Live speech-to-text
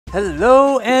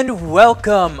Hello and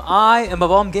welcome! I am a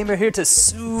Bomb Gamer here to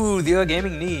soothe your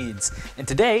gaming needs. And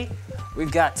today, we've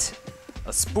got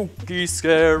a spooky,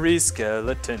 scary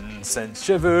skeleton send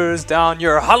shivers down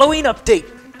your Halloween update.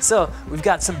 So, we've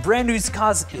got some brand new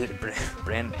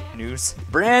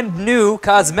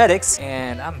cosmetics,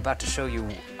 and I'm about to show you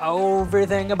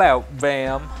everything about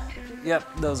them. Yep,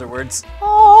 those are words.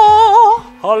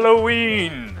 Oh,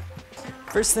 Halloween!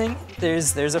 First thing,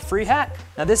 there's a free hat.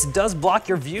 Now this does block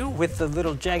your view with the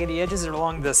little jaggedy edges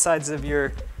along the sides of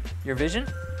your vision.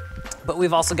 But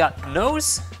we've also got a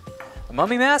nose, a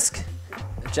mummy mask,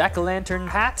 a jack-o'-lantern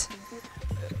hat,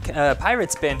 a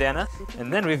pirate's bandana,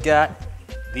 and then we've got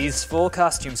these full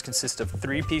costumes consist of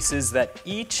 3 pieces that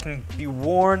each can be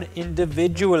worn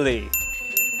individually.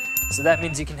 So that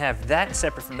means you can have that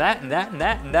separate from that, and that, and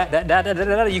that, and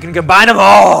that. You can combine them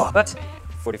all! But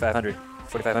 $4,500.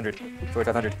 4,500,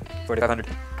 4,500, 4,500,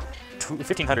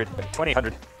 1,500,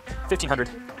 2,800, 1,500,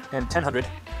 and 1,000.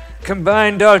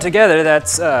 Combined all together,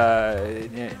 that's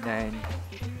 19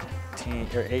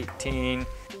 or 18,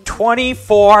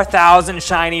 24,000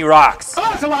 shiny rocks. Oh,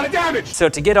 that's a lot of damage! So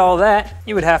to get all that,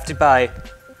 you would have to buy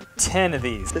 10 of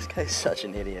these. This guy's such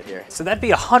an idiot here. So that'd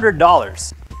be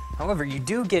 $100. However, you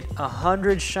do get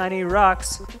 100 shiny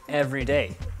rocks every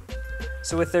day.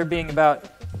 So with there being about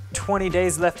 20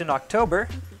 days left in October,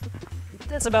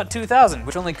 that's about 2,000,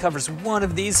 which only covers one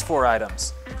of these 4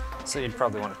 items. So you'd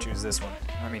probably want to choose this one.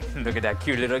 I mean, look at that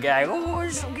cute little guy. Oh,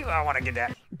 so cute, I want to get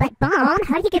that. But Bob,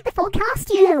 how do you get the full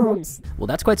costumes? Well,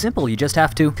 that's quite simple. You just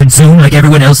have to consume like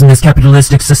everyone else in this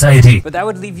capitalistic society. But that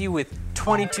would leave you with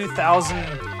 22,000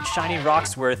 shiny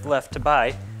rocks worth left to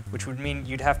buy, which would mean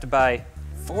you'd have to buy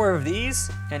 4 of these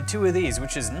and 2 of these,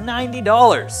 which is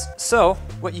 $90. So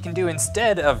what you can do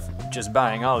instead of just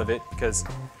buying all of it, because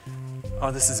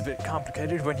this is a bit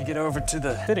complicated when you get over to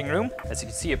the fitting room. As you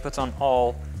can see, it puts on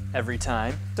all every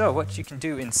time. So what you can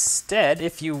do instead,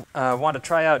 if you want to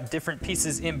try out different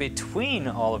pieces in between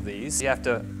all of these, you have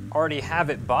to already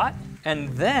have it bought, and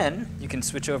then you can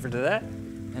switch over to that.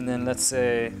 And then let's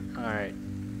say, all right,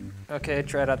 okay,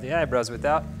 tried out the eyebrows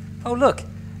without. Oh look,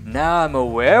 now I'm a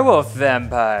werewolf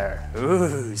vampire.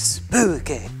 Ooh,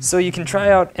 spooky. So you can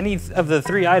try out any of the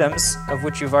 3 items of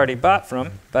which you've already bought from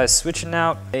by switching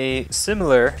out a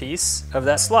similar piece of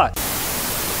that slot.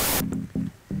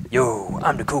 Yo,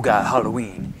 I'm the cool guy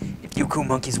Halloween. If you cool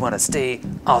monkeys want to stay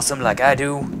awesome like I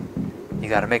do, you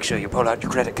gotta make sure you pull out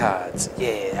your credit cards.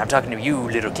 Yeah, I'm talking to you,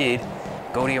 little kid.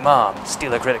 Go to your mom,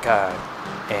 steal her credit card.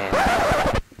 And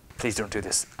please don't do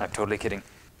this. I'm totally kidding.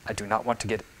 I do not want to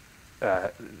get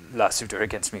lawsuit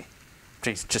against me.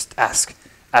 Please, just ask.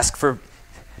 Ask for,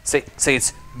 say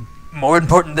it's more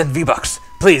important than V-Bucks.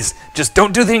 Please, just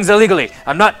don't do things illegally.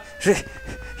 I'm not,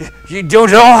 you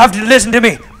don't all have to listen to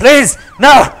me. Please,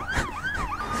 no!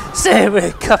 Stay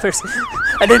away, Cuffers.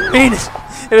 I didn't mean it.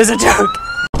 It was a joke.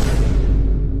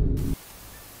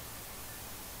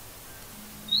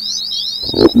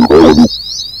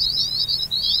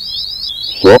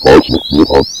 Sag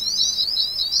also,